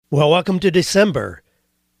Well, welcome to December.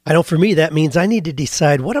 I know for me that means I need to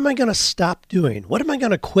decide, what am I going to stop doing? What am I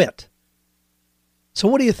going to quit? So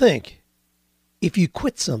what do you think? If you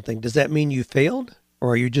quit something, does that mean you failed? Or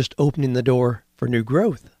are you just opening the door for new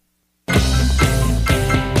growth?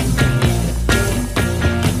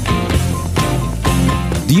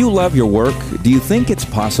 Do you love your work? Do you think it's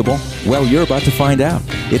possible? Well, you're about to find out.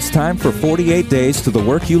 It's time for 48 Days to the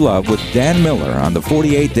Work You Love with Dan Miller on the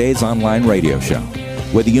 48 Days Online Radio Show.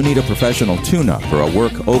 Whether you need a professional tune-up or a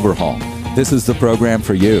work overhaul, this is the program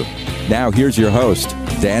for you. Now, here's your host,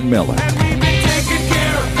 Dan Miller.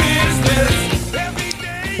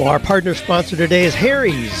 Well, our partner sponsor today is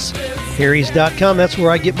Harry's. Harry's.com. That's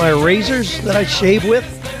where I get my razors that I shave with.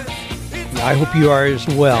 I hope you are as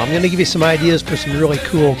well. I'm going to give you some ideas for some really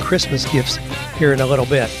cool Christmas gifts here in a little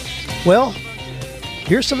bit. Well,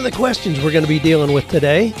 here's some of the questions we're going to be dealing with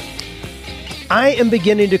today. I am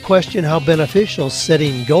beginning to question how beneficial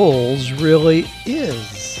setting goals really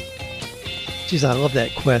is. Geez, I love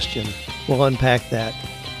that question. We'll unpack that.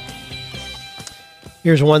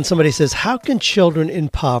 Here's one. Somebody says, how can children in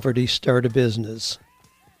poverty start a business?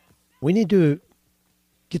 We need to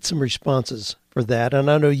get some responses for that. And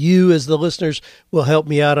I know you as the listeners will help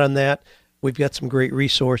me out on that. We've got some great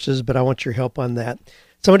resources, but I want your help on that.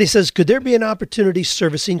 Somebody says, could there be an opportunity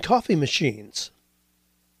servicing coffee machines?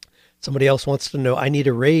 Somebody else wants to know, I need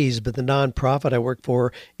a raise, but the nonprofit I work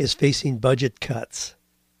for is facing budget cuts.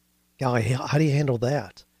 Golly, how do you handle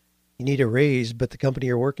that? You need a raise, but the company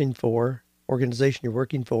you're working for, organization you're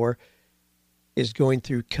working for, is going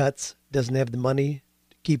through cuts, doesn't have the money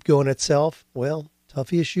to keep going itself. Well,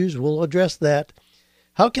 tough issues. We'll address that.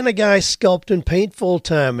 How can a guy sculpt and paint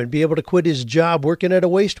full-time and be able to quit his job working at a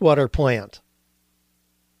wastewater plant?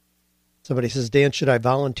 Somebody says, Dan, should I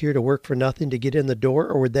volunteer to work for nothing to get in the door,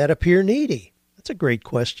 or would that appear needy? That's a great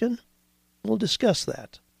question. We'll discuss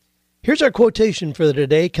that. Here's our quotation for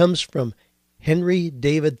today. It comes from Henry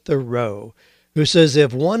David Thoreau, who says,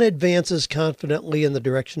 if one advances confidently in the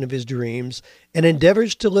direction of his dreams and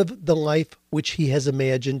endeavors to live the life which he has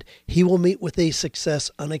imagined, he will meet with a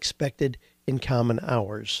success unexpected in common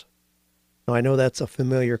hours. Now, I know that's a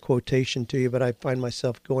familiar quotation to you, but I find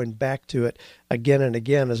myself going back to it again and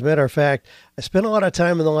again. As a matter of fact, I spent a lot of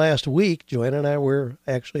time in the last week. Joanna and I were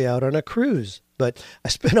actually out on a cruise, but I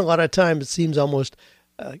spent a lot of time, it seems almost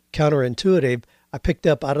counterintuitive. I picked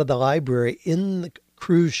up out of the library in the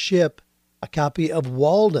cruise ship a copy of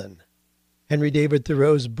Walden, Henry David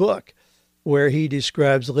Thoreau's book, where he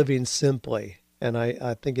describes living simply. And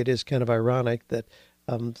I think it is kind of ironic that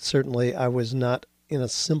certainly I was not in a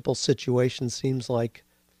simple situation. Seems like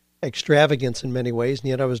extravagance in many ways, and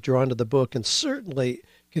yet I was drawn to the book and certainly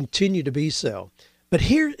continue to be so. But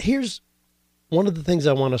here's one of the things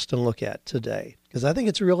I want us to look at today, because I think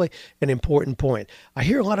it's really an important point. I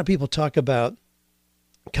hear a lot of people talk about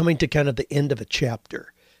coming to kind of the end of a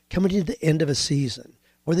chapter, coming to the end of a season,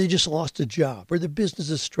 or they just lost a job, or their business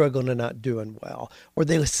is struggling and not doing well, or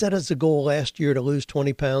they set as a goal last year to lose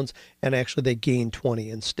 20 pounds, and actually they gained 20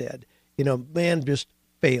 instead. You know, man, just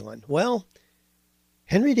failing. Well,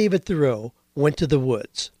 Henry David Thoreau went to the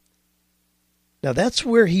woods. Now, that's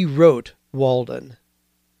where he wrote Walden.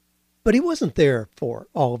 But he wasn't there for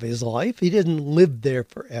all of his life. He didn't live there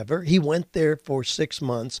forever. He went there for 6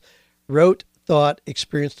 months, wrote, thought,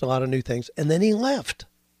 experienced a lot of new things, and then he left.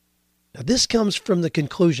 Now, this comes from the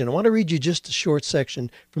conclusion. I want to read you just a short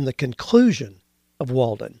section from the conclusion of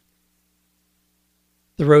Walden.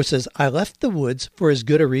 Thoreau says, I left the woods for as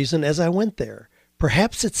good a reason as I went there.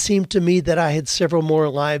 Perhaps it seemed to me that I had several more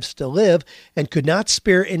lives to live and could not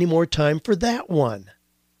spare any more time for that one.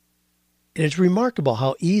 It is remarkable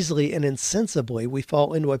how easily and insensibly we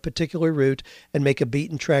fall into a particular route and make a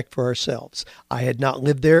beaten track for ourselves. I had not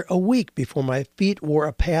lived there a week before my feet wore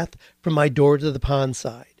a path from my door to the pond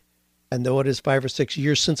side. And though it is 5 or 6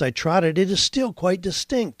 years since I trod it, it is still quite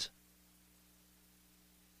distinct.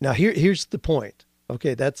 Now here's the point.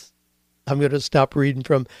 Okay, I'm going to stop reading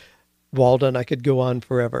from Walden. I could go on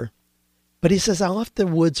forever. But he says, I left the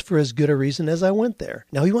woods for as good a reason as I went there.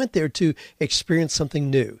 Now, he went there to experience something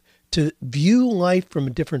new, to view life from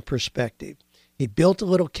a different perspective. He built a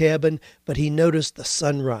little cabin, but he noticed the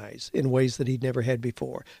sunrise in ways that he'd never had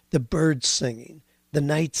before, the birds singing, the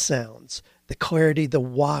night sounds, the clarity, the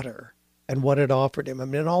water, and what it offered him. I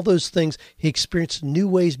mean, all those things he experienced in new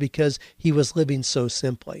ways because he was living so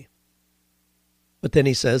simply. But then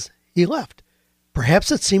he says he left.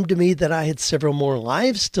 Perhaps it seemed to me that I had several more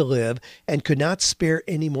lives to live and could not spare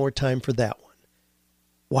any more time for that one.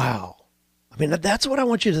 Wow. I mean, that's what I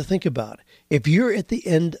want you to think about. If you're at the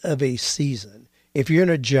end of a season, if you're in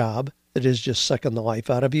a job that is just sucking the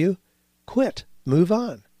life out of you, quit, move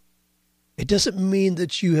on. It doesn't mean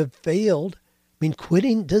that you have failed. I mean,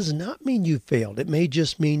 quitting does not mean you failed. It may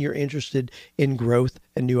just mean you're interested in growth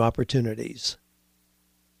and new opportunities.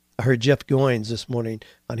 I heard Jeff Goins this morning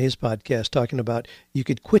on his podcast talking about you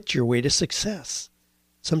could quit your way to success.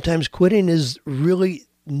 Sometimes quitting is really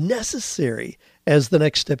necessary as the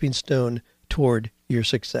next stepping stone toward your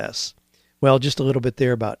success. Well, just a little bit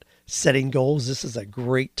there about setting goals. This is a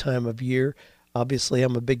great time of year. Obviously,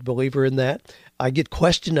 I'm a big believer in that. I get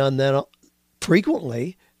questioned on that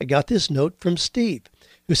frequently. I got this note from Steve,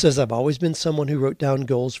 who says, I've always been someone who wrote down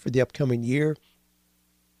goals for the upcoming year.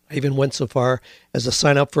 I even went so far as to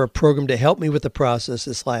sign up for a program to help me with the process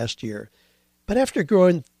this last year. But after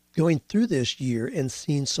going through this year and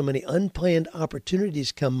seeing so many unplanned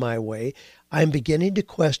opportunities come my way, I'm beginning to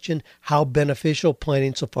question how beneficial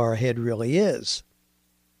planning so far ahead really is.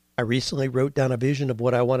 I recently wrote down a vision of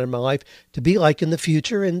what I wanted my life to be like in the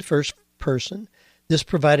future in first person. This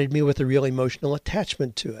provided me with a real emotional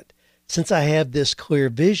attachment to it. Since I have this clear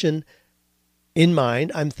vision in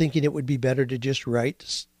mind, I'm thinking it would be better to just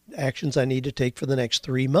write actions I need to take for the next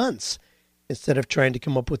 3 months instead of trying to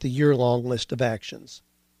come up with a year-long list of actions.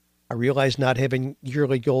 I realize not having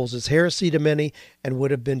yearly goals is heresy to many and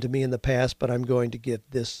would have been to me in the past, but I'm going to give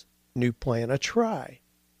this new plan a try.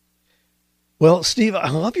 Well, Steve, I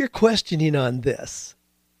love your questioning on this.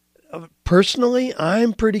 Personally,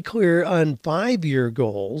 I'm pretty clear on 5-year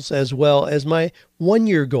goals as well as my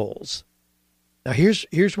 1-year goals. Now, here's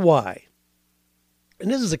why. And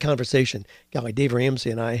this is a conversation, golly, Dave Ramsey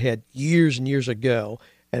and I had years and years ago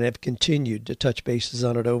and have continued to touch bases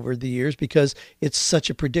on it over the years because it's such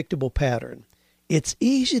a predictable pattern. It's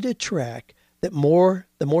easy to track that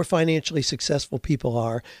the more financially successful people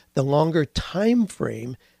are, the longer time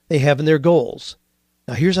frame they have in their goals.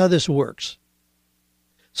 Now, here's how this works.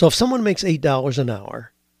 So if someone makes $8 an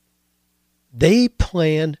hour, they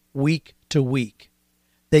plan week to week.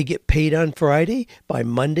 They get paid on Friday. By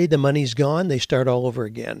Monday, the money's gone. They start all over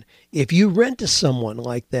again. If you rent to someone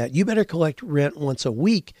like that, you better collect rent once a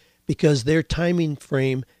week because their timing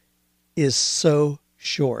frame is so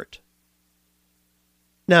short.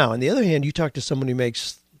 Now, on the other hand, you talk to someone who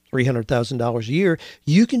makes $300,000 a year,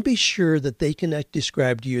 you can be sure that they can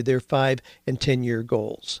describe to you their 5 and 10-year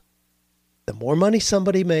goals. The more money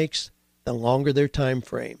somebody makes, the longer their time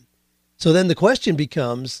frame. So then the question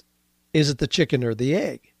becomes, is it the chicken or the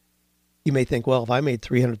egg? You may think, well, if I made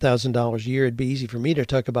 $300,000 a year, it'd be easy for me to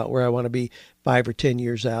talk about where I want to be 5 or 10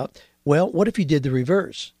 years out. Well, what if you did the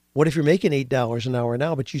reverse? What if you're making $8 an hour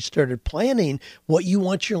now, but you started planning what you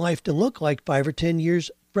want your life to look like 5 or 10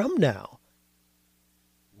 years from now?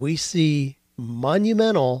 We see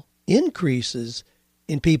monumental increases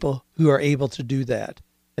in people who are able to do that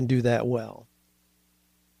and do that well.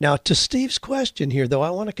 Now, to Steve's question here, though, I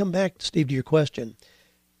want to come back, Steve, to your question,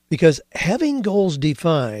 because having goals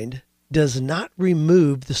defined does not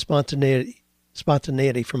remove the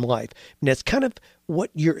spontaneity from life. And that's kind of what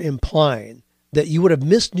you're implying, that you would have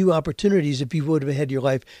missed new opportunities if you would have had your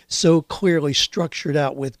life so clearly structured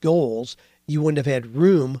out with goals, you wouldn't have had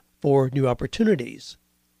room for new opportunities.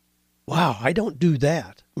 Wow, I don't do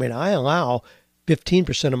that. I mean, I allow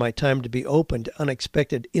 15% of my time to be open to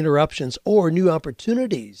unexpected interruptions or new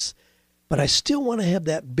opportunities, but I still want to have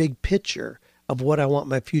that big picture of what I want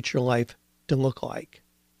my future life to look like.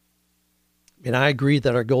 And I agree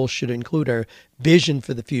that our goals should include our vision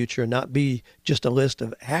for the future and not be just a list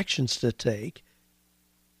of actions to take.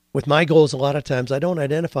 With my goals, a lot of times I don't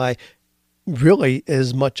identify really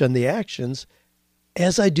as much on the actions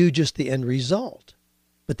as I do just the end result.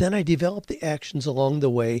 But then I develop the actions along the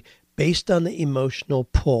way based on the emotional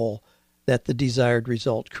pull that the desired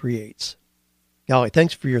result creates. Golly,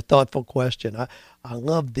 thanks for your thoughtful question. I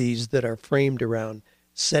love these that are framed around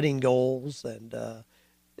setting goals and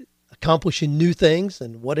accomplishing new things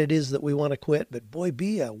and what it is that we want to quit. But boy,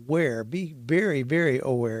 be aware, be very, very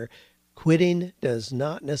aware. Quitting does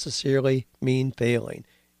not necessarily mean failing.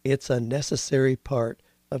 It's a necessary part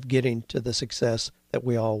of getting to the success that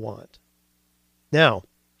we all want. Now,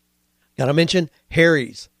 got to mention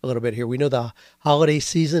Harry's a little bit here. We know the holiday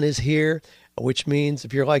season is here, which means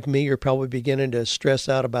if you're like me, you're probably beginning to stress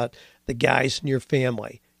out about the guys in your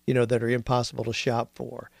family, that are impossible to shop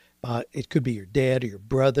for. It could be your dad or your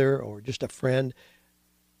brother or just a friend,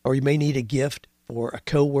 or you may need a gift for a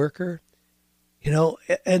coworker.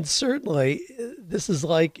 And certainly this is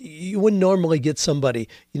like you wouldn't normally get somebody,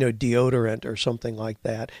 deodorant or something like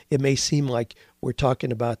that. It may seem like we're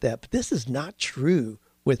talking about that, but this is not true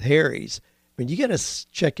with Harry's. I mean, you got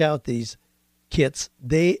to check out these kits.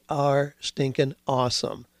 They are stinking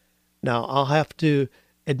awesome. Now, I'll have to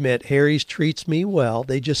admit, Harry's treats me well.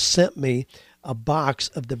 They just sent me a box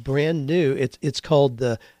of the brand new, it's called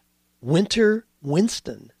the Winter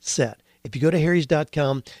Winston set. If you go to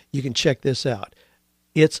Harrys.com, you can check this out.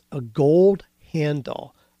 It's a gold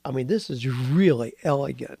handle. I mean, this is really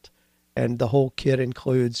elegant. And the whole kit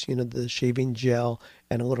includes, the shaving gel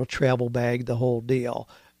and a little travel bag, the whole deal.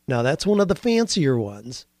 Now, that's one of the fancier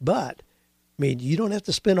ones, but, you don't have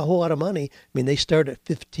to spend a whole lot of money. They start at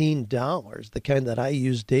 $15, the kind that I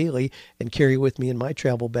use daily and carry with me in my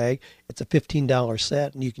travel bag. It's a $15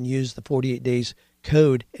 set, and you can use the 48 days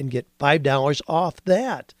code and get $5 off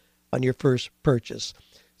that on your first purchase.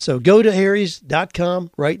 So go to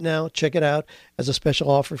Harrys.com right now. Check it out as a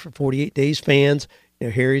special offer for 48 Days fans.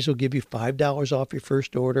 Harrys will give you $5 off your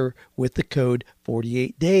first order with the code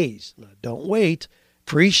 48 Days. Now, don't wait.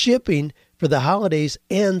 Free shipping for the holidays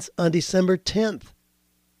ends on December 10th.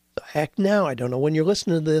 So act now. I don't know when you're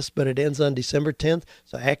listening to this, but it ends on December 10th.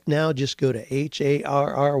 So act now. Just go to HARRYS.com,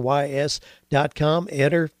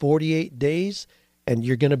 enter 48 Days, and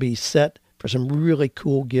you're going to be set for some really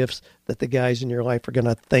cool gifts that the guys in your life are going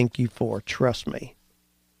to thank you for. Trust me.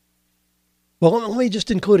 Well, let me just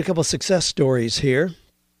include a couple of success stories here.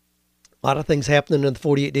 A lot of things happening in the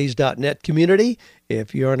 48days.net community.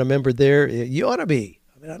 If you aren't a member there, you ought to be.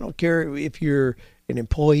 I don't care if you're an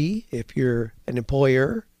employee, if you're an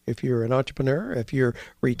employer, if you're an entrepreneur, if you're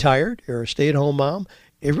retired, or a stay-at-home mom.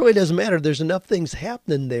 It really doesn't matter. There's enough things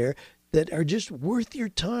happening there that are just worth your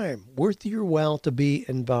time, worth your while to be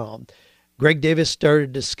involved. Greg Davis started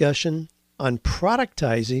a discussion on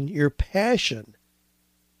productizing your passion.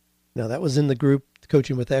 Now, that was in the group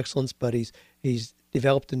Coaching with Excellence, but he's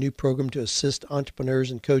developed a new program to assist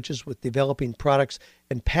entrepreneurs and coaches with developing products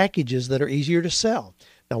and packages that are easier to sell.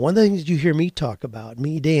 Now, one of the things you hear me talk about,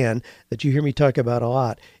 Dan, that you hear me talk about a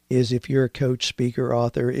lot is if you're a coach, speaker,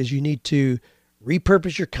 author, is you need to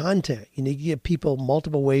repurpose your content. You need to give people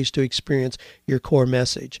multiple ways to experience your core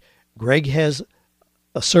message. Greg has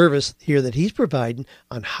a service here that he's providing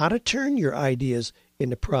on how to turn your ideas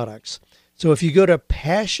into products. So if you go to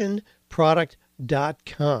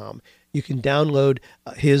passionproduct.com, you can download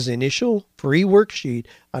his initial free worksheet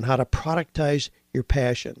on how to productize your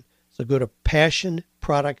passion. So go to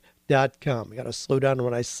passionproduct.com. I got to slow down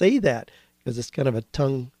when I say that because it's kind of a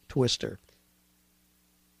tongue twister.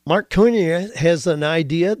 Mark Cunha has an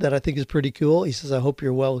idea that I think is pretty cool. He says, I hope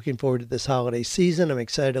you're well, looking forward to this holiday season. I'm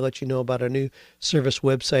excited to let you know about a new service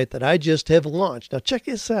website that I just have launched. Now check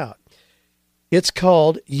this out. It's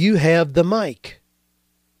called You Have the Mic.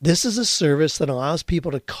 This is a service that allows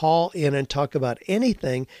people to call in and talk about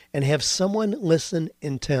anything and have someone listen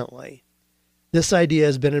intently. This idea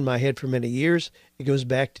has been in my head for many years. It goes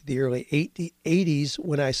back to the early 80s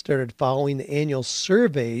when I started following the annual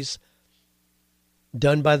surveys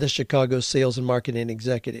done by the Chicago sales and marketing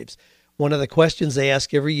executives. One of the questions they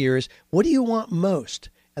ask every year is, what do you want most?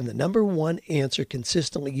 And the number one answer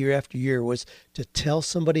consistently year after year was to tell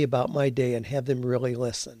somebody about my day and have them really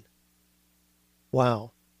listen.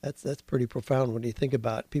 Wow, that's pretty profound when you think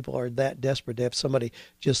about it. People are that desperate to have somebody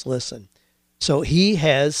just listen. So he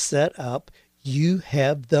has set up You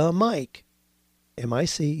Have the Mic,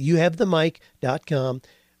 M-I-C, youhavethemic.com.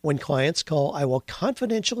 When clients call, I will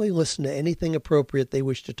confidentially listen to anything appropriate they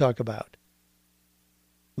wish to talk about.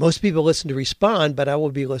 Most people listen to respond, but I will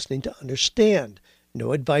be listening to understand.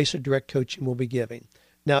 No advice or direct coaching will be giving.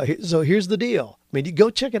 Now, so here's the deal. You go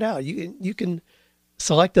check it out. You can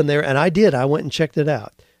select on there, and I did. I went and checked it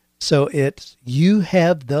out. So it's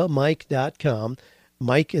youhavethemic.com.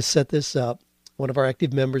 Mike has set this up, one of our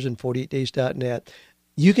active members in 48days.net.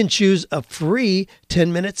 You can choose a free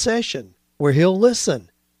 10-minute session where he'll listen,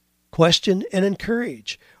 question, and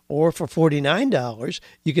encourage. Or for $49,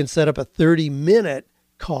 you can set up a 30-minute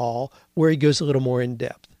call where he goes a little more in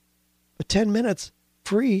depth. But 10 minutes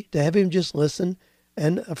free to have him just listen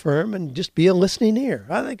and affirm and just be a listening ear.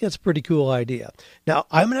 I think that's a pretty cool idea. Now,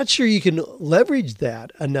 I'm not sure you can leverage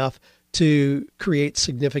that enough to create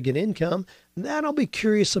significant income. That I'll be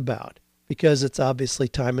curious about because it's obviously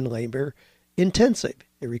time and labor intensive.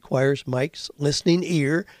 It requires Mike's listening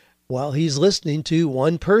ear while he's listening to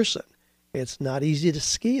one person. It's not easy to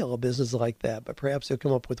scale a business like that, but perhaps he'll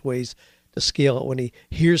come up with ways to scale it when he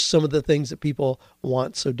hears some of the things that people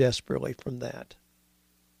want so desperately from that.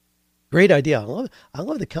 Great idea. I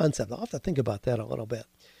love the concept. I'll have to think about that a little bit.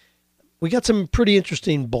 We got some pretty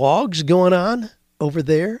interesting blogs going on over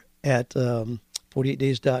there at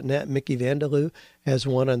 48days.net. Mickey Vandeloo has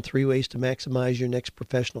one on 3 ways to maximize your next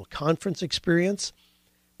professional conference experience.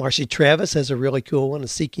 Marcy Travis has a really cool one on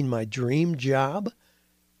Seeking My Dream Job,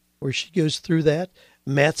 where she goes through that.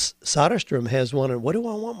 Matt Soderstrom has one on What Do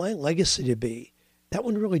I Want My Legacy to Be? That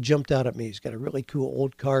one really jumped out at me. He's got a really cool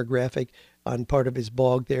old car graphic on part of his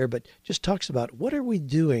blog there, but just talks about what are we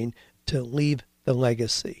doing to leave the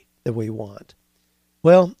legacy that we want.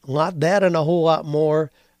 Well, that and a whole lot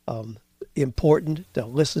more important to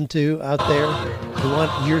listen to out there. We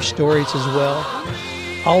want your stories as well.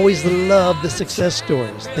 Always love the success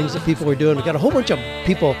stories, things that people are doing. We've got a whole bunch of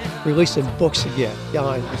people releasing books again.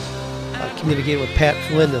 I communicated with Pat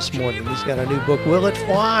Flynn this morning. He's got a new book, Will It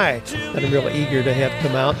Fly, that I'm really eager to have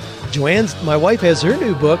come out. Joanne's, my wife, has her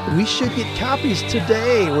new book. We should get copies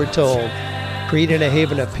today, we're told. Creating a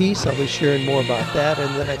Haven of Peace. I'll be sharing more about that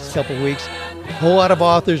in the next couple of weeks. A whole lot of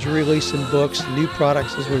authors releasing books, new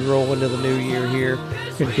products as we roll into the new year here.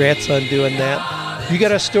 Congrats on doing that. If you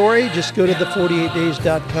got a story, just go to the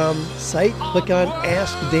 48days.com site, click on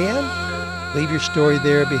Ask Dan. Leave your story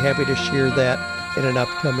there. Be happy to share that in an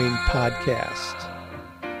upcoming podcast.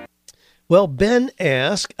 Well, Ben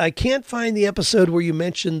asked, I can't find the episode where you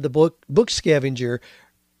mentioned the book scavenger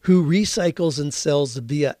who recycles and sells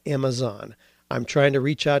via Amazon. I'm trying to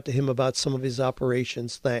reach out to him about some of his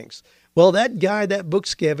operations. Thanks. Well, that guy, that book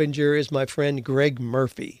scavenger, is my friend Greg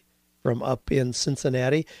Murphy from up in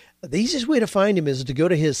Cincinnati. The easiest way to find him is to go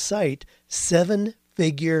to his site,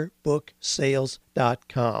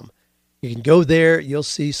 7figurebooksales.com. You can go there. You'll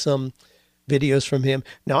see some videos from him.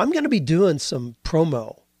 Now, I'm going to be doing some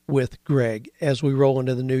promo with Greg as we roll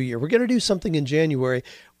into the new year. We're going to do something in January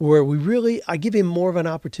where I give him more of an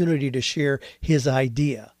opportunity to share his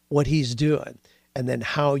idea, what he's doing, and then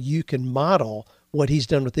how you can model what he's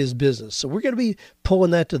done with his business. So we're going to be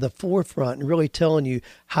pulling that to the forefront and really telling you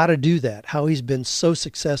how to do that, how he's been so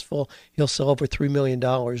successful. He'll sell over $3 million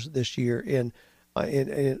this year in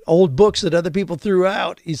old books that other people threw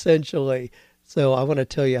out, essentially. So I want to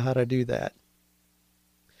tell you how to do that.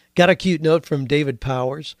 Got a cute note from David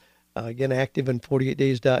Powers, again, active in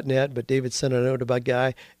 48days.net, but David sent a note about a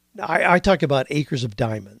guy. I talk about Acres of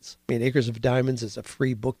Diamonds. I mean, Acres of Diamonds is a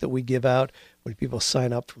free book that we give out when people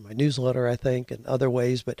sign up for my newsletter, I think, and other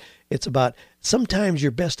ways. But it's about sometimes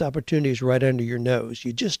your best opportunity is right under your nose.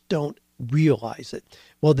 You just don't realize it.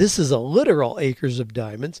 Well, this is a literal Acres of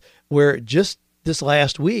Diamonds where just this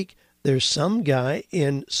last week, there's some guy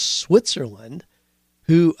in Switzerland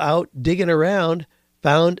who out digging around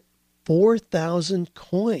found 4,000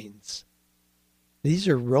 coins. These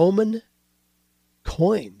are Roman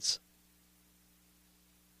coins.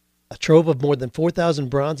 A trove of more than 4,000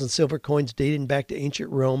 bronze and silver coins dating back to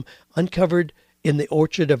ancient Rome, uncovered in the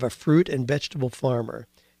orchard of a fruit and vegetable farmer,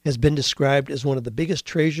 has been described as one of the biggest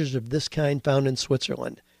treasures of this kind found in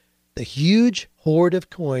Switzerland. The huge hoard of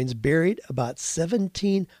coins, buried about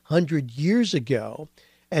 1,700 years ago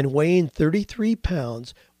and weighing 33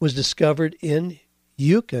 pounds, was discovered in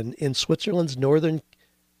Yukon in Switzerland's northern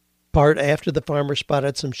part after the farmer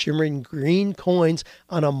spotted some shimmering green coins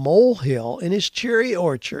on a molehill in his cherry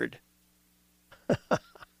orchard.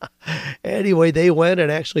 Anyway, they went and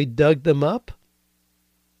actually dug them up.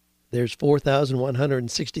 There's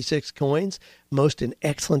 4,166 coins, most in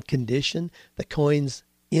excellent condition. The coins'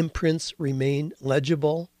 imprints remain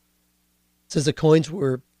legible. It says the coins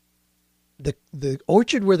were, the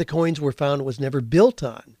orchard where the coins were found was never built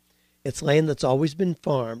on. It's land that's always been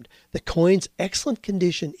farmed. The coins' excellent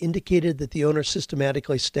condition indicated that the owner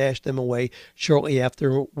systematically stashed them away shortly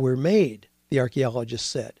after were made, the archaeologist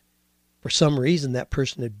said. For some reason, that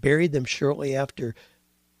person had buried them shortly after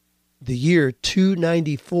the year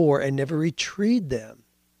 294 and never retrieved them.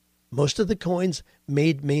 Most of the coins,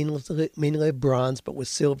 made mainly of bronze, but with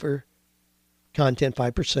silver content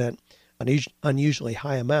 5%, unusually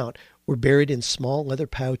high amount, were buried in small leather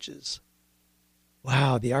pouches.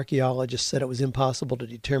 Wow, the archaeologist said it was impossible to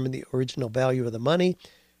determine the original value of the money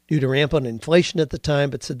due to rampant inflation at the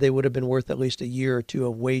time, but said they would have been worth at least a year or two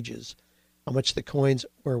of wages. How much the coins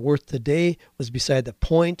were worth today was beside the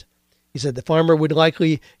point. He said the farmer would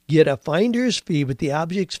likely get a finder's fee, but the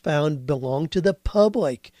objects found belonged to the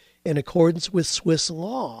public in accordance with Swiss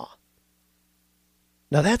law.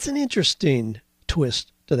 Now that's an interesting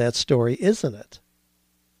twist to that story, isn't it?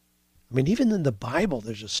 I mean, even in the Bible,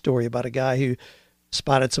 there's a story about a guy who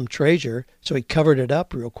spotted some treasure, so he covered it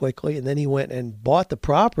up real quickly, and then he went and bought the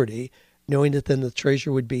property, knowing that then the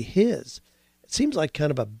treasure would be his. It seems like kind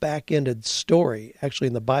of a back-ended story, actually,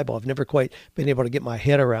 in the Bible. I've never quite been able to get my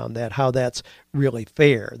head around that, how that's really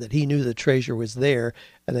fair, that he knew the treasure was there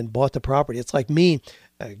and then bought the property. It's like me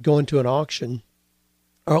going to an auction,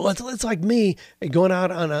 or it's like me going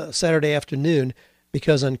out on a Saturday afternoon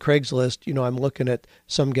because on Craigslist, I'm looking at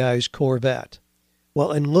some guy's Corvette.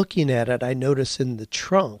 Well, in looking at it, I notice in the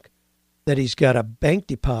trunk that he's got a bank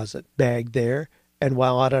deposit bag there. And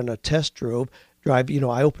while out on a test drive,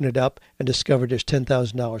 I opened it up and discovered there's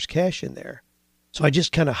 $10,000 cash in there. So I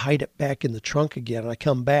just kind of hide it back in the trunk again. And I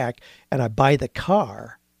come back and I buy the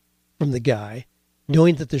car from the guy,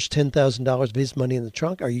 knowing that there's $10,000 of his money in the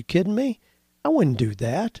trunk. Are you kidding me? I wouldn't do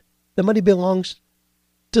that. The money belongs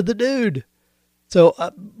to the dude. So,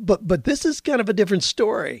 but this is kind of a different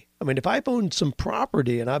story. I mean, if I've owned some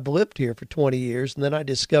property and I've lived here for 20 years and then I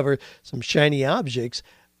discover some shiny objects,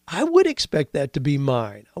 I would expect that to be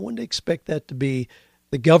mine. I wouldn't expect that to be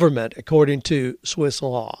the government according to Swiss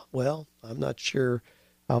law. Well, I'm not sure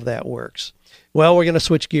how that works. Well, we're going to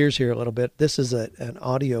switch gears here a little bit. This is an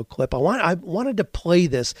audio clip. I wanted to play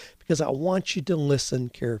this because I want you to listen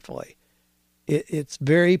carefully. It's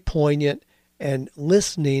very poignant, and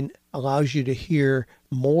listening allows you to hear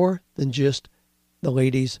more than just the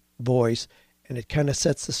lady's voice, and it kind of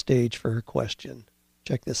sets the stage for her question.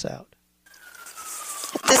 Check this out.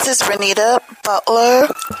 This is Renita Butler.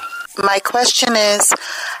 My question is,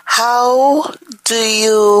 how do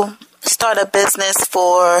you start a business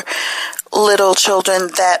for little children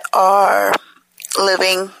that are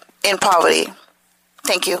living in poverty?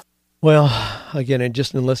 Thank you. Well, again, and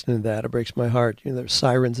just in listening to that, it breaks my heart. You know, there's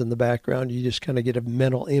sirens in the background. You just kind of get a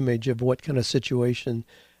mental image of what kind of situation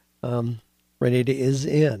Renita is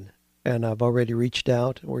in. And I've already reached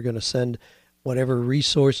out. We're going to send whatever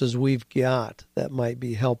resources we've got that might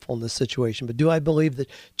be helpful in this situation. But do I believe that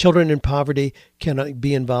children in poverty can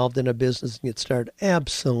be involved in a business and get started?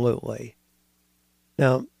 Absolutely.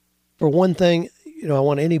 Now, for one thing, you know, I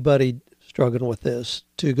want anybody struggling with this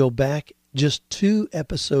to go back just 2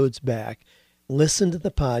 episodes back, listen to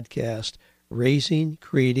the podcast, Raising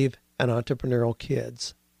Creative and Entrepreneurial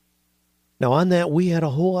Kids. Now, on that, we had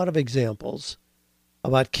a whole lot of examples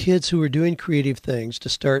about kids who were doing creative things to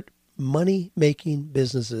start money-making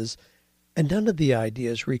businesses, and none of the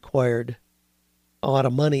ideas required a lot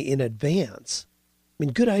of money in advance. I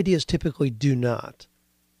mean, good ideas typically do not.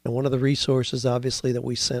 And one of the resources, obviously, that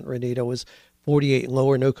we sent Renita was 48 low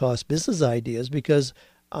or no-cost business ideas, because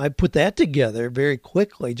I put that together very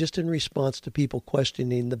quickly just in response to people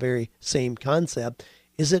questioning the very same concept.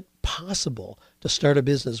 Is it possible to start a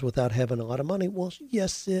business without having a lot of money? Well,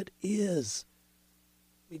 yes, it is.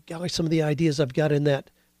 I mean, golly, some of the ideas I've got in that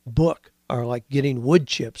book are like getting wood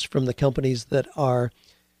chips from the companies that are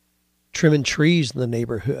trimming trees in the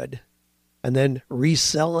neighborhood and then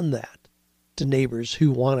reselling that to neighbors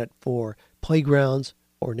who want it for playgrounds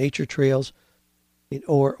or nature trails,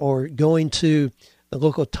 or going to the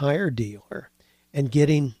local tire dealer and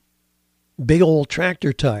getting big old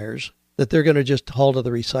tractor tires that they're going to just haul to the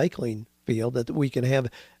recycling field that we can have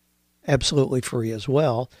absolutely free as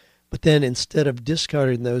well. But then instead of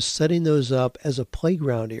discarding those, setting those up as a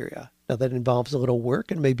playground area. Now that involves a little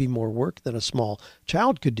work, and maybe more work than a small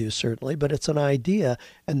child could do, certainly, but it's an idea.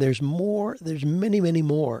 And there's many, many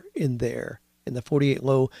more in there in the 48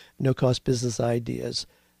 low, no-cost business ideas,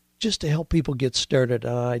 just to help people get started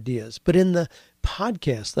on ideas. But in the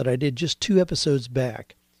podcast that I did just 2 episodes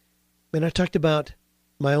back, I talked about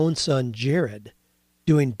my own son, Jared,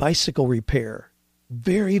 doing bicycle repair,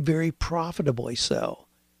 very, very profitably so.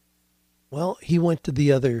 Well, he went to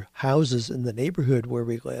the other houses in the neighborhood where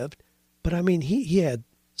we lived, but he had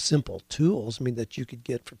simple tools, that you could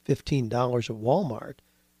get for $15 at Walmart,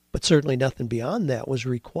 but certainly nothing beyond that was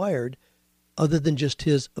required other than just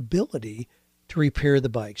his ability to repair the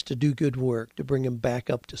bikes, to do good work, to bring them back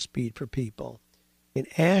up to speed for people. And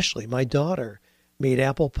Ashley, my daughter, made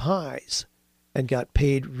apple pies and got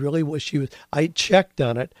paid really what she was. I checked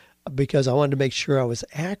on it because I wanted to make sure I was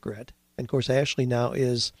accurate. And of course, Ashley now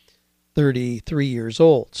is 33 years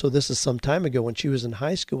old. So this is some time ago when she was in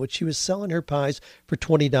high school, but she was selling her pies for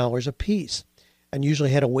 $20 a piece and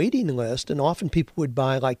usually had a waiting list. And often people would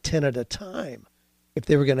buy like 10 at a time if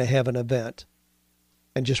they were going to have an event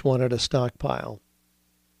and just wanted a stockpile.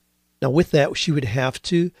 Now with that, she would have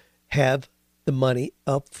to have the money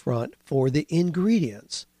up front for the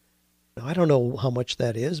ingredients. Now, I don't know how much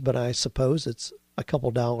that is, but I suppose it's a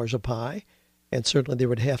couple dollars a pie. And certainly there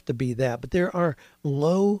would have to be that. But there are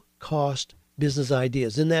low-cost business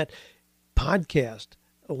ideas. In that podcast,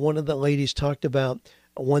 one of the ladies talked about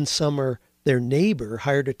one summer their neighbor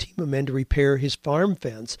hired a team of men to repair his farm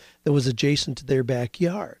fence that was adjacent to their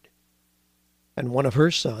backyard. And one of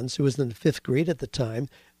her sons, who was in the 5th grade at the time,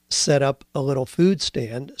 set up a little food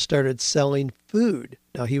stand, started selling food.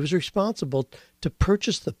 Now, he was responsible to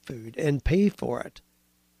purchase the food and pay for it.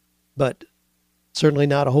 But certainly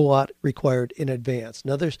not a whole lot required in advance.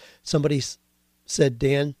 Somebody said,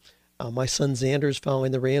 Dan, my son Xander is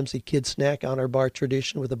following the Ramsey Kid Snack Honor Bar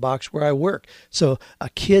tradition with a box where I work. So a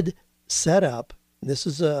kid set up, and this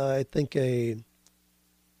is, I think, a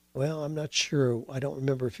well, I'm not sure. I don't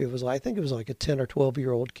remember if it was, I think it was like a 10 or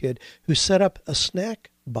 12-year-old kid who set up a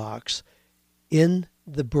snack box in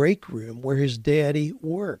the break room where his daddy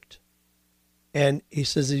worked. And he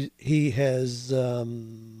says he has,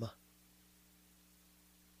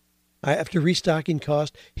 after restocking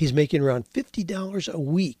cost, he's making around $50 a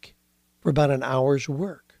week for about an hour's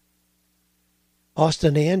work.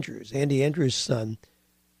 Austin Andrews, Andy Andrews' son,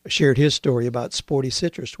 shared his story about Sporty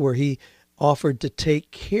Citrus, where he offered to take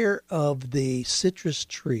care of the citrus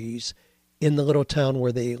trees in the little town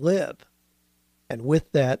where they live. And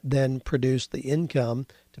with that, then produced the income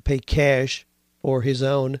to pay cash for his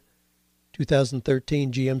own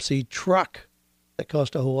 2013 GMC truck that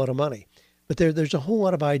cost a whole lot of money. But there's a whole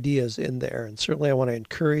lot of ideas in there, and certainly I want to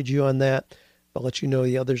encourage you on that. I'll let you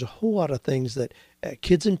know, there's a whole lot of things that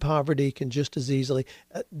kids in poverty can just as easily.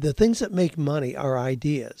 The things that make money are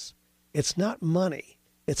ideas. It's not money.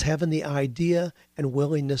 It's having the idea and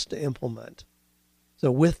willingness to implement.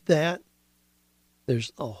 So with that,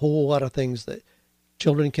 there's a whole lot of things that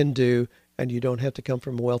children can do, and you don't have to come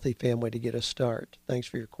from a wealthy family to get a start. Thanks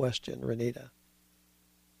for your question, Renita.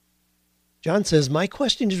 John says, my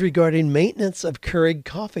question is regarding maintenance of Keurig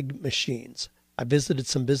coffee machines. I visited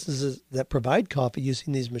some businesses that provide coffee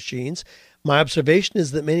using these machines. My observation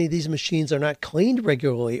is that many of these machines are not cleaned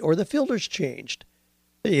regularly or the filters changed.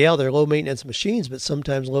 Yeah, they're low maintenance machines, but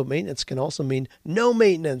sometimes low maintenance can also mean no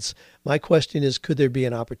maintenance. My question is, could there be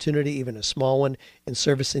an opportunity, even a small one, in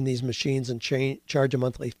servicing these machines and charge a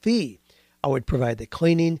monthly fee? I would provide the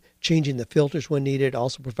cleaning, changing the filters when needed,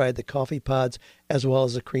 also provide the coffee pods, as well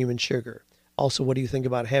as the cream and sugar. Also, what do you think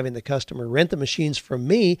about having the customer rent the machines from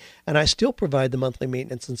me, and I still provide the monthly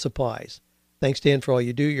maintenance and supplies? Thanks, Dan, for all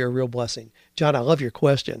you do. You're a real blessing. John, I love your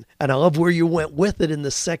question, and I love where you went with it in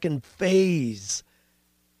the second phase.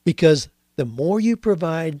 Because the more you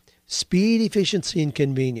provide speed, efficiency, and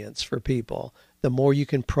convenience for people, the more you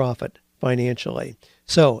can profit financially.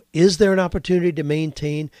 So is there an opportunity to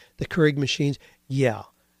maintain the Keurig machines? Yeah.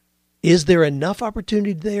 Is there enough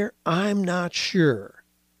opportunity there? I'm not sure.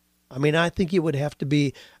 I mean, I think it would have to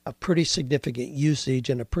be a pretty significant usage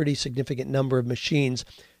and a pretty significant number of machines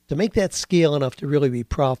to make that scale enough to really be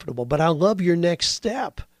profitable. But I love your next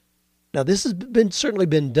step. Now, this has certainly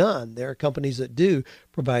been done. There are companies that do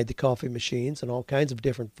provide the coffee machines in all kinds of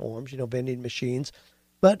different forms, vending machines.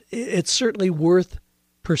 But it's certainly worth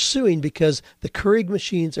pursuing because the Keurig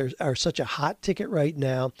machines are such a hot ticket right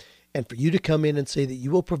now. And for you to come in and say that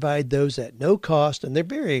you will provide those at no cost, and they're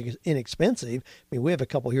very inexpensive. I mean, we have a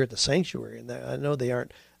couple here at the sanctuary, and I know they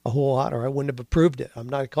aren't a whole lot, or I wouldn't have approved it. I'm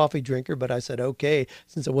not a coffee drinker, but I said, okay,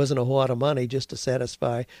 since it wasn't a whole lot of money, just to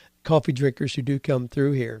satisfy coffee drinkers who do come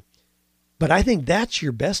through here. But I think that's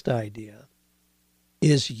your best idea,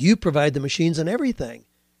 is you provide the machines and everything.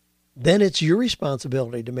 Then it's your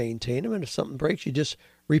responsibility to maintain them, and if something breaks, you just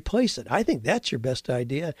replace it. I think that's your best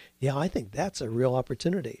idea. Yeah, I think that's a real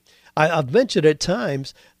opportunity. I've mentioned at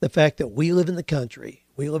times the fact that we live in the country.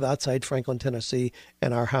 We live outside Franklin, Tennessee,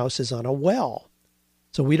 and our house is on a well.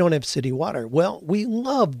 So we don't have city water. Well, we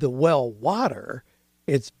love the well water.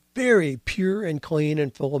 It's very pure and clean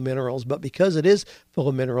and full of minerals, but because it is full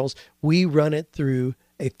of minerals, we run it through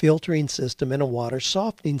a filtering system and a water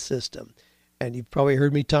softening system. And you've probably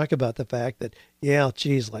heard me talk about the fact that,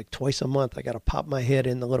 like twice a month, I got to pop my head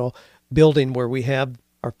in the little building where we have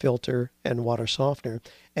our filter and water softener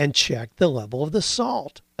and check the level of the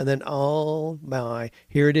salt. And then, oh my,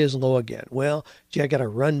 here it is low again. Well, I got to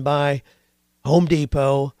run by Home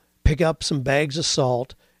Depot, pick up some bags of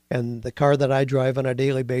salt. And the car that I drive on a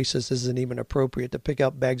daily basis isn't even appropriate to pick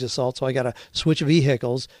up bags of salt. So I got to switch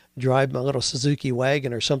vehicles, drive my little Suzuki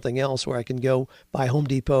wagon or something else where I can go by Home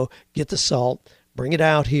Depot, get the salt, bring it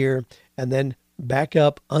out here, and then back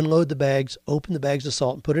up, unload the bags, open the bags of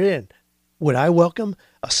salt, and put it in. Would I welcome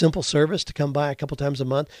a simple service to come by a couple times a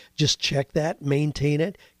month, just check that, maintain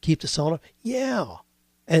it, keep the salt up? Yeah.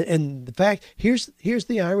 And the fact, here's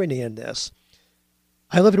the irony in this.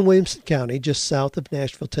 I live in Williamson County, just south of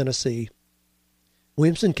Nashville, Tennessee.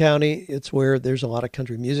 Williamson County, it's where there's a lot of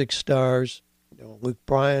country music stars, Luke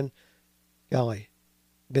Bryan,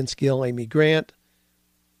 Vince Gill, Amy Grant,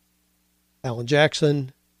 Alan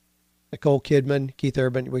Jackson, Nicole Kidman, Keith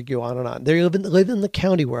Urban, we go on and on. They live in the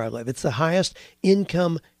county where I live. It's the highest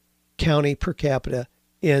income county per capita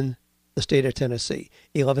in the state of Tennessee,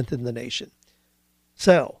 11th in the nation.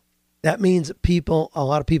 So that means that a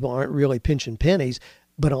lot of people aren't really pinching pennies,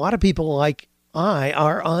 but a lot of people like I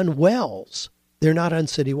are on wells. They're not on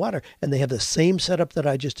city water, and they have the same setup that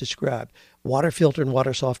I just described, water filter and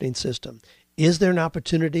water softening system. Is there an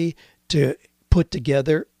opportunity to put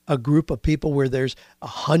together a group of people where there's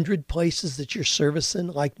 100 places that you're servicing,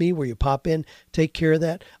 like me, where you pop in, take care of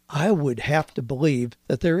that? I would have to believe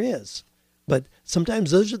that there is. But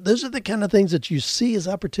sometimes those are the kind of things that you see as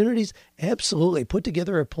opportunities. Absolutely. Put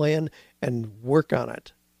together a plan and work on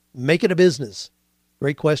it. Make it a business.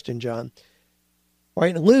 Great question, John. All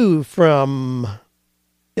right, Lou from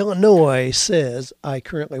Illinois says, I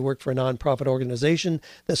currently work for a nonprofit organization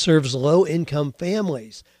that serves low-income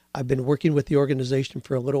families. I've been working with the organization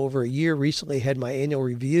for a little over a year. Recently had my annual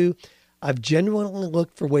review. I've genuinely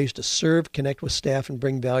looked for ways to serve, connect with staff, and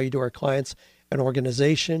bring value to our clients and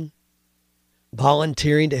organization.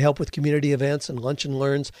 Volunteering to help with community events and lunch and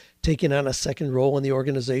learns, taking on a second role in the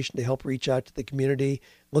organization to help reach out to the community,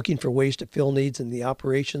 looking for ways to fill needs in the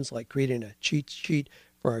operations, like creating a cheat sheet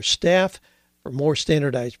for our staff, for more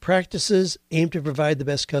standardized practices, aim to provide the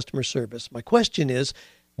best customer service. My question is,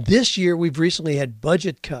 this year we've recently had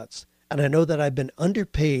budget cuts, and I know that I've been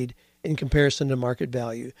underpaid in comparison to market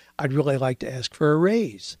value. I'd really like to ask for a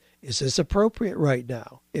raise. Is this appropriate right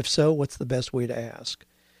now? If so, what's the best way to ask?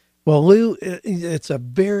 Well, Lou, it's a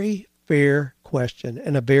very fair question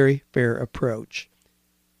and a very fair approach.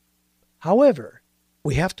 However,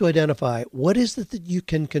 we have to identify what is it that you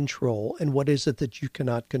can control and what is it that you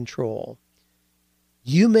cannot control.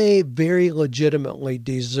 You may very legitimately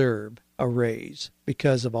deserve a raise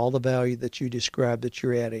because of all the value that you described that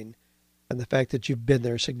you're adding and the fact that you've been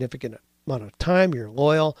there a significant amount of time. You're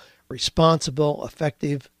loyal, responsible,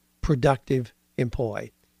 effective, productive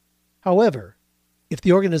employee. However, if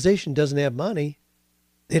the organization doesn't have money,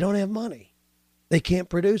 they don't have money. They can't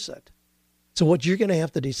produce it. So what you're going to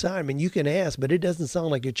have to decide, I mean, you can ask, but it doesn't sound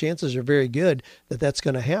like your chances are very good that that's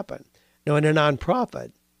going to happen. Now, in a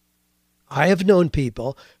nonprofit, I have known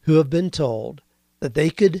people who have been told that they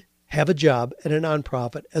could have a job at a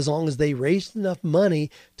nonprofit as long as they raised enough money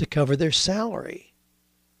to cover their salary.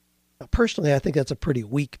 Now, personally, I think that's a pretty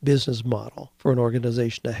weak business model for an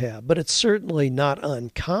organization to have, but it's certainly not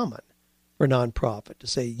uncommon for a nonprofit to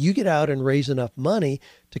say, you get out and raise enough money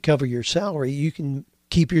to cover your salary, you can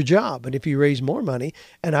keep your job. And if you raise more money,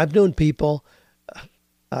 and I've known people,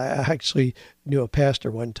 I actually knew a pastor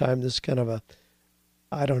one time, this is kind of a,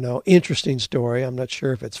 I don't know, interesting story. I'm not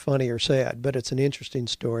sure if it's funny or sad, but it's an interesting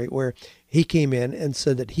story where he came in and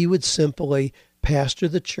said that he would simply pastor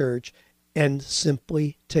the church and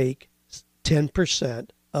simply take 10%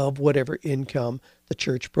 of whatever income the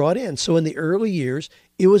church brought in. So in the early years,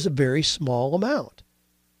 it was a very small amount.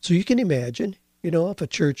 So you can imagine, if a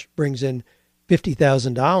church brings in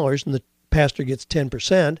 $50,000 and the pastor gets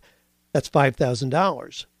 10%, that's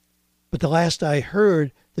 $5,000. But the last I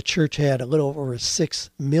heard, the church had a little over a $6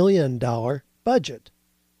 million budget,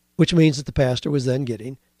 which means that the pastor was then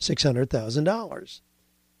getting $600,000.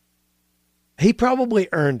 He probably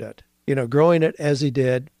earned it, growing it as he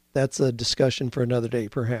did. That's a discussion for another day,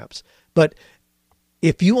 perhaps. But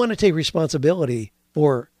if you want to take responsibility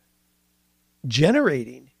for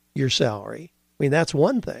generating your salary, I mean, that's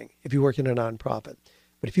one thing if you work in a nonprofit.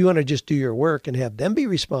 But if you want to just do your work and have them be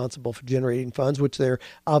responsible for generating funds, which they're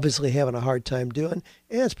obviously having a hard time doing,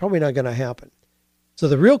 it's probably not going to happen. So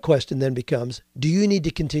the real question then becomes, do you need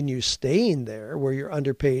to continue staying there where you're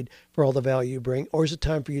underpaid for all the value you bring, or is it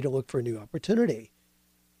time for you to look for a new opportunity?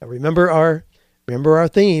 Now remember our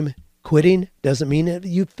theme, quitting doesn't mean that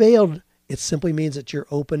you failed. It simply means that you're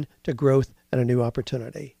open to growth and a new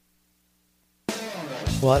opportunity.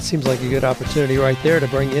 Well, that seems like a good opportunity right there to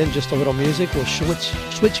bring in just a little music. We'll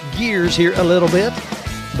switch gears here a little bit,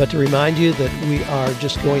 but to remind you that we are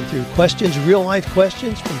just going through questions, real life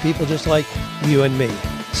questions from people just like you and me.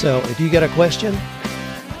 So if you got a question,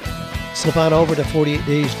 slip on over to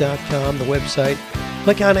 48days.com, the website,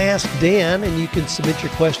 click on Ask Dan, and you can submit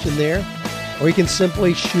your question there. Or you can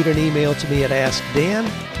simply shoot an email to me at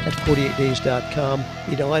askdan@48days.com.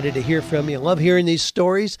 Be delighted to hear from you. I love hearing these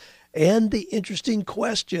stories and the interesting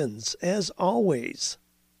questions, as always.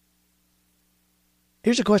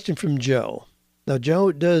 Here's a question from Joe. Now,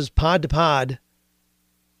 Joe does Pod to Pod,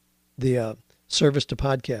 the service to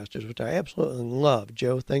podcasters, which I absolutely love.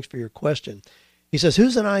 Joe, thanks for your question. He says,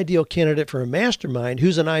 who's an ideal candidate for a mastermind?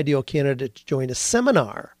 Who's an ideal candidate to join a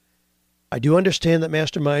seminar? I do understand that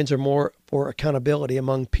masterminds are more for accountability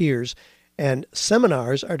among peers, and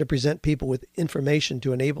seminars are to present people with information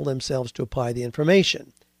to enable themselves to apply the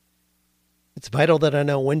information. It's vital that I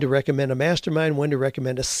know when to recommend a mastermind, when to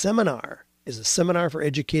recommend a seminar. Is a seminar for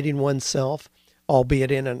educating oneself,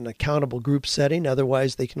 albeit in an accountable group setting?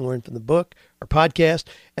 Otherwise, they can learn from the book or podcast,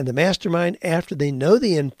 and the mastermind after they know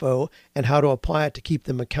the info and how to apply it to keep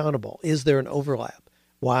them accountable. Is there an overlap?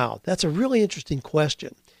 Wow, that's a really interesting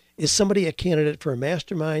question. Is somebody a candidate for a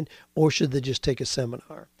mastermind, or should they just take a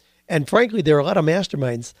seminar? And frankly, there are a lot of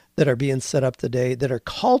masterminds that are being set up today that are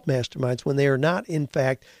called masterminds when they are not, in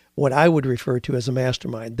fact, what I would refer to as a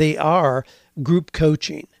mastermind. They are group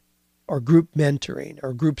coaching or group mentoring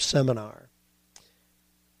or group seminar,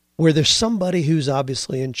 where there's somebody who's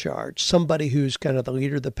obviously in charge, somebody who's kind of the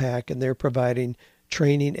leader of the pack, and they're providing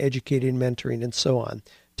training, educating, mentoring, and so on.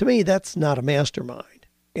 To me, that's not a mastermind.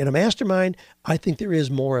 In a mastermind, I think there is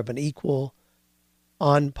more of an equal,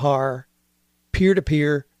 on par,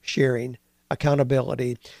 peer-to-peer sharing,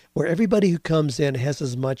 accountability, where everybody who comes in has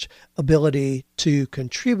as much ability to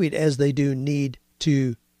contribute as they do need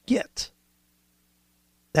to get.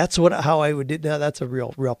 That's how I would do. Now, that's a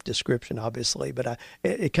real rough description, obviously, but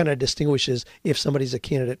it kind of distinguishes if somebody's a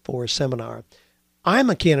candidate for a seminar. I'm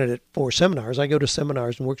a candidate for seminars. I go to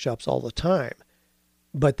seminars and workshops all the time,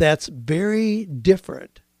 but that's very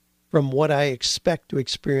different from what I expect to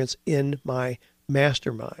experience in my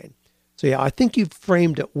mastermind. So yeah, I think you've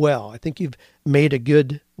framed it well. I think you've made a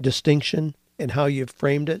good distinction in how you've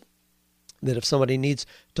framed it, that if somebody needs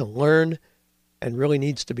to learn and really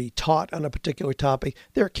needs to be taught on a particular topic,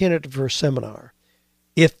 they're a candidate for a seminar.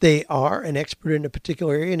 If they are an expert in a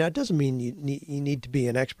particular area, now it doesn't mean you need to be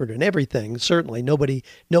an expert in everything. Certainly, nobody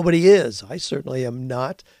is. I certainly am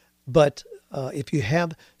not. But if you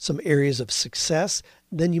have some areas of success,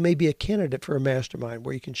 then you may be a candidate for a mastermind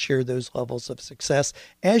where you can share those levels of success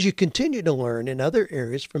as you continue to learn in other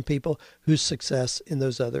areas from people whose success in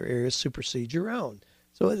those other areas supersedes your own.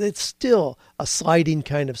 So it's still a sliding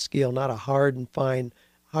kind of scale, not a hard and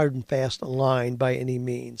fast line by any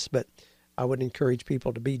means. But I would encourage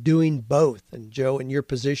people to be doing both. And Joe, in your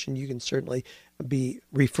position, you can certainly be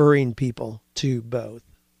referring people to both.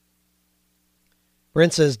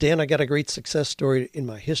 Brent says, Dan, I got a great success story in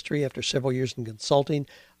my history. After several years in consulting,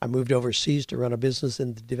 I moved overseas to run a business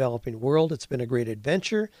in the developing world. It's been a great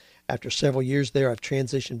adventure. After several years there, I've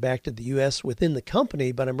transitioned back to the U.S. within the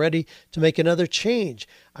company, but I'm ready to make another change.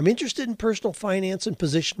 I'm interested in personal finance and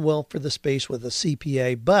position well for the space with a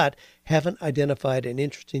CPA, but haven't identified an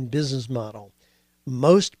interesting business model.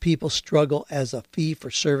 Most people struggle as a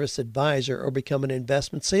fee-for-service advisor or become an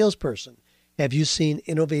investment salesperson. Have you seen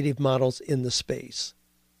innovative models in the space?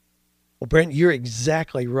 Well, Brent, you're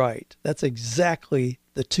exactly right. That's exactly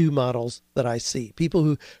the two models that I see. People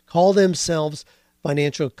who call themselves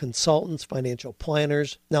financial consultants, financial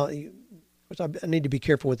planners. Now, I need to be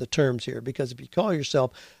careful with the terms here, because if you call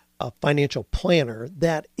yourself a financial planner,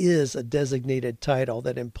 that is a designated title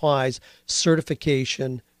that implies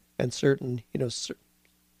certification and certain,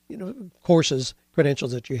 courses,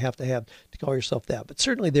 credentials that you have to call yourself that. But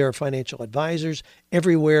certainly there are financial advisors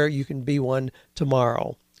everywhere. You can be one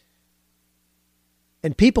tomorrow.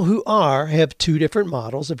 And people who have two different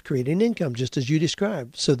models of creating income, just as you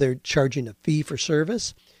described. So they're charging a fee for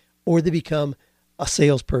service, or they become a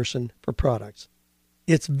salesperson for products.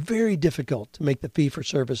 It's very difficult to make the fee for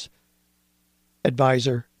service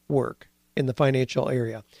advisor work in the financial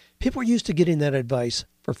area. People are used to getting that advice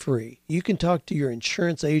for free. You can talk to your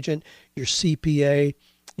insurance agent, your CPA,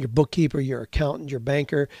 your bookkeeper, your accountant, your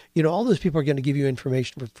banker. All those people are going to give you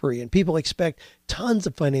information for free. And people expect tons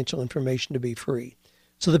of financial information to be free.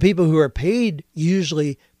 So the people who are paid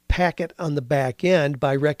usually pack it on the back end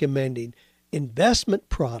by recommending investment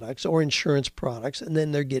products or insurance products, and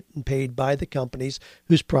then they're getting paid by the companies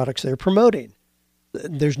whose products they're promoting.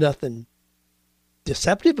 There's nothing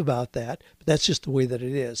deceptive about that, but that's just the way that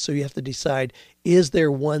it is. So you have to decide, is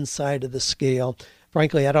there one side of the scale?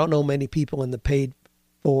 Frankly, I don't know many people in the paid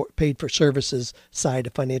for services side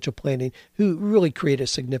of financial planning who really create a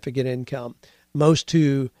significant income. Most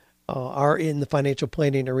who are in the financial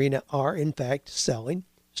planning arena are, in fact, selling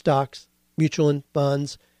stocks, mutual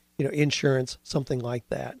funds, insurance, something like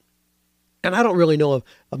that. And I don't really know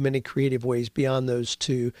of many creative ways beyond those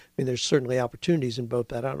two. I mean, there's certainly opportunities in both,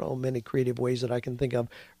 but I don't know many creative ways that I can think of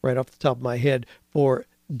right off the top of my head for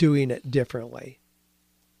doing it differently.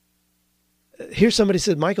 Here's somebody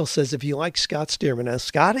said, Michael says, if you like Scott Stearman. Now,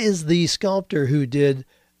 Scott is the sculptor who did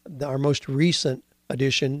our most recent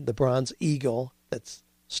edition, the Bronze Eagle, that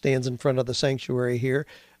stands in front of the sanctuary here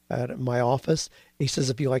at my office. He says,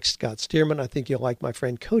 if you like Scott Stearman, I think you'll like my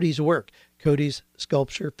friend Cody's work. Cody's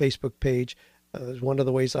Sculpture Facebook page is one of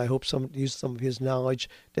the ways I hope use some of his knowledge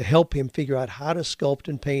to help him figure out how to sculpt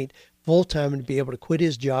and paint full-time and be able to quit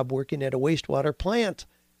his job working at a wastewater plant.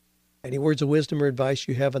 Any words of wisdom or advice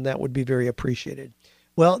you have on that would be very appreciated.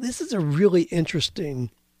 Well, this is a really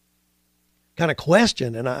interesting kind of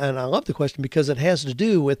question, and I love the question because it has to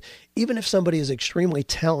do with, even if somebody is extremely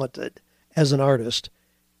talented as an artist,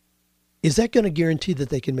 is that going to guarantee that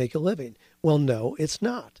they can make a living? Well, no, it's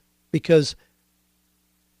not, because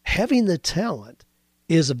having the talent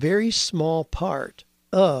is a very small part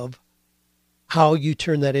of how you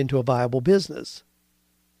turn that into a viable business.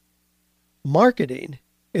 Marketing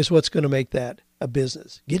is what's going to make that a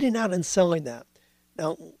business. Getting out and selling that.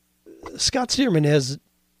 Now, Scott Stearman has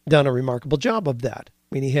done a remarkable job of that.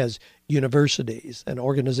 I mean, he has universities and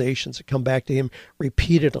organizations that come back to him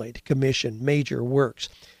repeatedly to commission major works.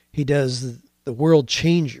 He does the World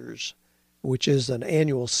Changers, which is an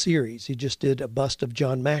annual series. He just did a bust of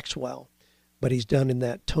John Maxwell, but he's done in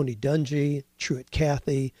that Tony Dungy, Truett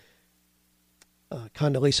Cathy,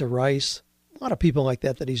 Condoleezza Rice, a lot of people like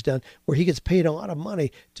that he's done, where he gets paid a lot of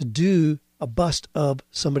money to do a bust of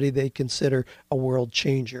somebody they consider a world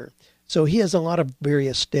changer. So he has a lot of very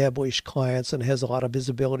established clients and has a lot of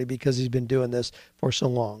visibility because he's been doing this for so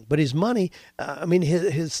long. But his money, I want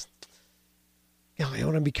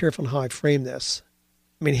to be careful on how I frame this.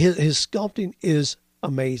 I mean, his sculpting is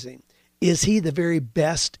amazing. Is he the very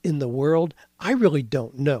best in the world? I really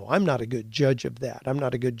don't know. I'm not a good judge of that. I'm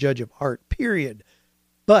not a good judge of art, period.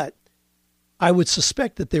 But I would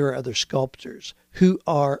suspect that there are other sculptors who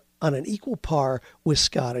are on an equal par with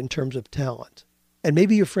Scott in terms of talent. And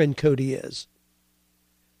maybe your friend Cody is.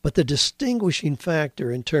 But the distinguishing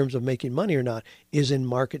factor in terms of making money or not is in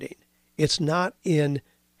marketing. It's not in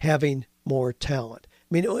having more talent.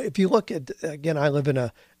 I mean, if you look at, again, I live in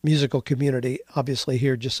a musical community, obviously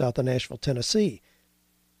here just south of Nashville, Tennessee.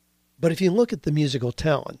 But if you look at the musical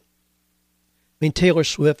talent, I mean, Taylor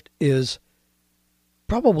Swift is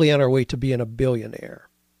probably on her way to being a billionaire.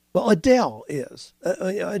 Well, Adele is.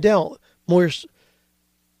 Adele, more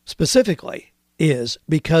specifically, is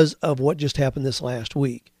because of what just happened this last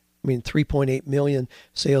week. I mean, 3.8 million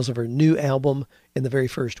sales of her new album in the very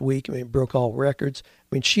first week. I mean, it broke all records.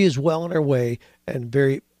 I mean, she is well on her way, and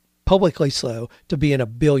very publicly so, to being a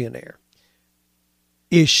billionaire.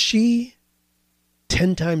 Is she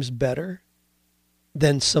 10 times better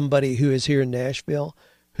than somebody who is here in Nashville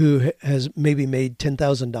who has maybe made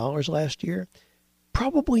 $10,000 last year?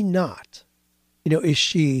 Probably not. Is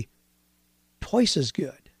she twice as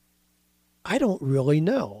good? I don't really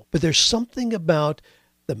know. But there's something about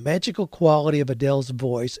the magical quality of Adele's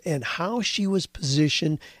voice and how she was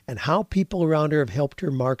positioned and how people around her have helped her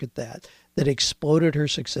market that exploded her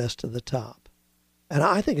success to the top. And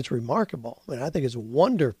I think it's remarkable. I mean, I think it's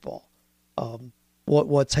wonderful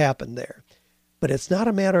what's happened there. But it's not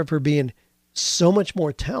a matter of her being so much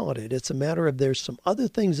more talented. It's a matter of there's some other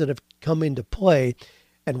things that have come into play.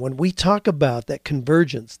 And when we talk about that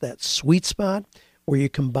convergence, that sweet spot where you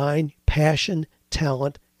combine passion,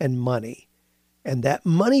 talent, and money. And that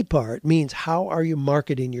money part means, how are you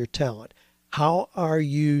marketing your talent? How are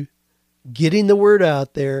you getting the word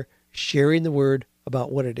out there, sharing the word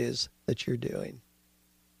about what it is that you're doing?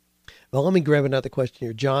 Well, let me grab another question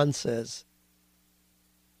here. John says,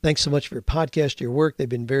 thanks so much for your podcast, your work. They've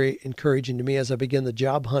been very encouraging to me as I begin the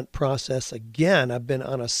job hunt process. Again, I've been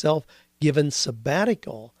on a self-given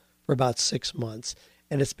sabbatical for about 6 months,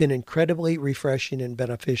 and it's been incredibly refreshing and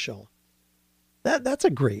beneficial. That's a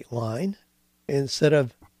great line. Instead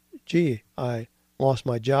of, gee, I lost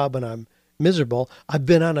my job and I'm miserable, I've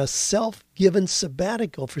been on a self-given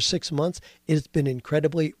sabbatical for 6 months. It's been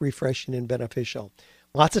incredibly refreshing and beneficial.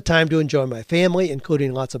 Lots of time to enjoy my family,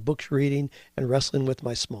 including lots of books reading and wrestling with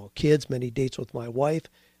my small kids, many dates with my wife.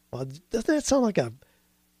 Well, doesn't that sound like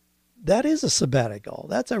that is a sabbatical?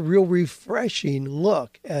 That's a real refreshing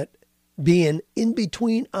look at being in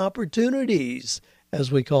between opportunities, as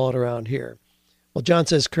we call it around here. Well, John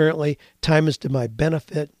says, currently, time is to my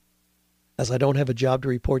benefit as I don't have a job to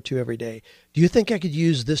report to every day. Do you think I could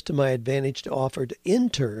use this to my advantage to offer to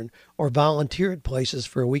intern or volunteer at places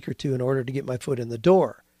for a week or two in order to get my foot in the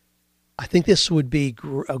door? I think this would be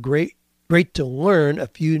a great to learn a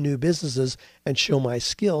few new businesses and show my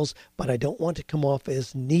skills, but I don't want to come off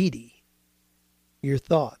as needy. Your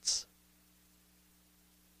thoughts?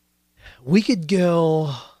 We could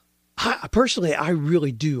go... Personally, I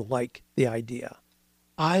really do like the idea.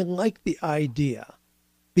 I like the idea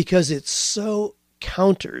because it so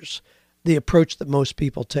counters the approach that most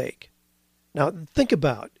people take. Now, think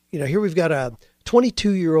about, here we've got a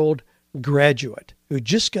 22-year-old graduate who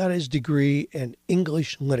just got his degree in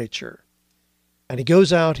English literature. And he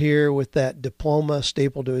goes out here with that diploma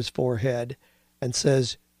stapled to his forehead and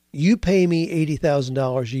says, you pay me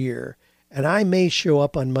 $80,000 a year, and I may show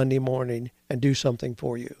up on Monday morning and do something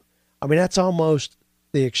for you. I mean, that's almost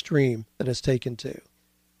the extreme that it's taken to,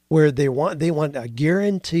 where they want a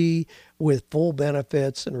guarantee with full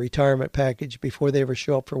benefits and retirement package before they ever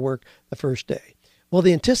show up for work the first day. Well,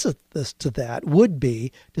 the antithesis to that would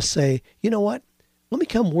be to say, you know what, let me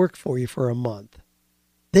come work for you for a month.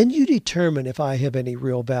 Then you determine if I have any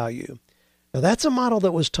real value. Now, that's a model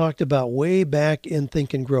that was talked about way back in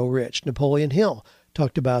Think and Grow Rich. Napoleon Hill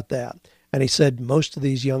talked about that. And he said most of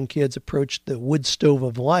these young kids approach the wood stove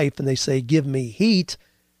of life and they say, give me heat,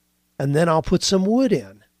 and then I'll put some wood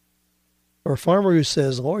in. Or a farmer who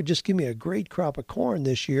says, Lord, just give me a great crop of corn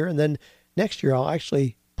this year, and then next year I'll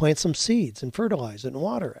actually plant some seeds and fertilize it and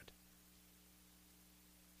water it.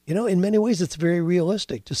 You know, in many ways, it's very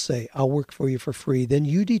realistic to say, I'll work for you for free. Then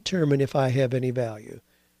you determine if I have any value.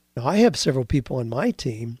 Now, I have several people on my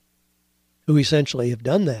team who essentially have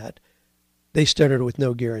done that. They started with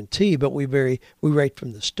no guarantee, but we right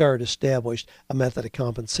from the start established a method of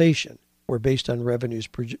compensation where based on revenues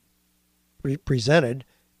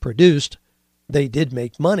produced, they did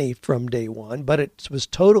make money from day one, but it was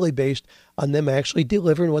totally based on them actually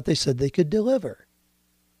delivering what they said they could deliver.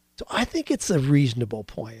 So I think it's a reasonable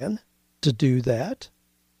plan to do that.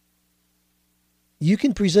 You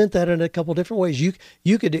can present that in a couple different ways.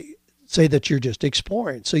 You could say that you're just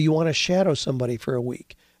exploring. So you want to shadow somebody for a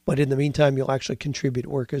week, but in the meantime, you'll actually contribute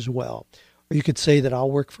work as well. Or you could say that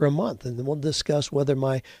I'll work for a month, and then we'll discuss whether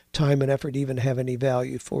my time and effort even have any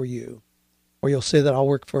value for you. Or you'll say that I'll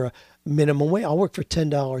work for a minimum wage. I'll work for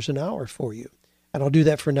 $10 an hour for you, and I'll do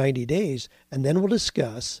that for 90 days, and then we'll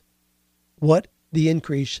discuss what the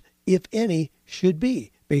increase, if any, should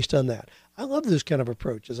be based on that. I love those kind of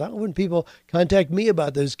approaches. I love when people contact me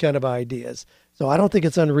about those kind of ideas. So I don't think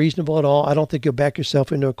it's unreasonable at all. I don't think you'll back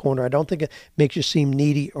yourself into a corner. I don't think it makes you seem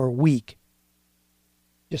needy or weak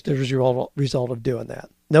just as a result of doing that.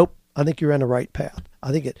 Nope. I think you're on the right path.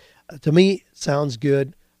 I think it, to me, sounds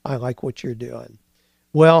good. I like what you're doing.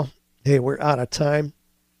 Well, hey, we're out of time.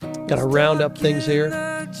 Got to round up things here.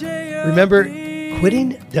 Remember,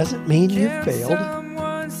 quitting doesn't mean you've failed.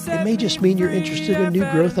 It may just mean you're interested in new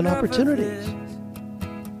growth and opportunities.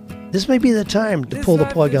 This may be the time to pull the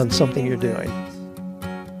plug on something you're doing.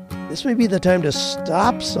 This may be the time to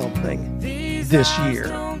stop something this year.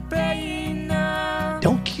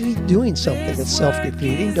 Don't keep doing something that's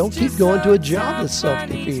self-defeating. Don't keep going to a job that's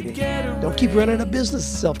self-defeating. Don't keep running a business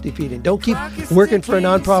that's self-defeating. Don't keep working for a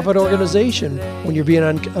nonprofit organization when you're being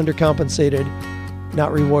undercompensated,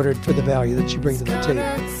 not rewarded for the value that you bring to the table.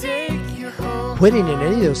 Quitting in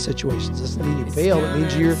any of those situations doesn't mean you failed. It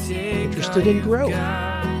means you're interested in growth.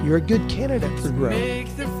 You're a good candidate for growth.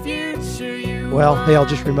 Well, hey, I'll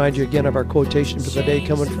just remind you again of our quotation for the day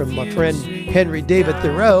coming from my friend Henry David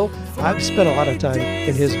Thoreau. I've spent a lot of time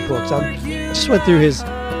in his books. I just went through his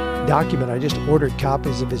document. I just ordered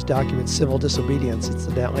copies of his document, Civil Disobedience,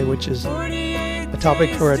 incidentally, which is a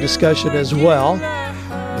topic for a discussion as well.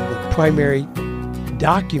 The primary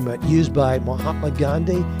document used by Mahatma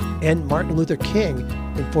Gandhi and Martin Luther King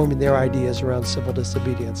in forming their ideas around civil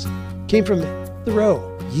disobedience came from Thoreau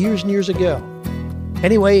years and years ago.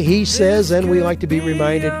 Anyway, he says, and we like to be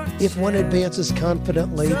reminded, if one advances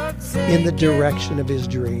confidently in the direction of his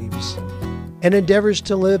dreams and endeavors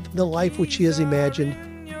to live the life which he has imagined,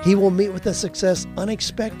 he will meet with a success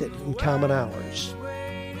unexpected in common hours.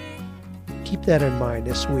 Keep that in mind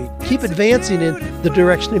this week. Keep advancing in the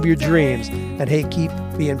direction of your dreams. And hey, keep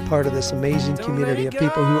being part of this amazing community of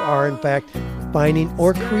people who are, in fact, finding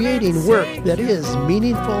or creating work that is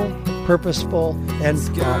meaningful, purposeful, and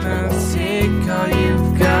profitable. Take all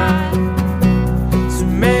you've got to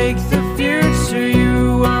make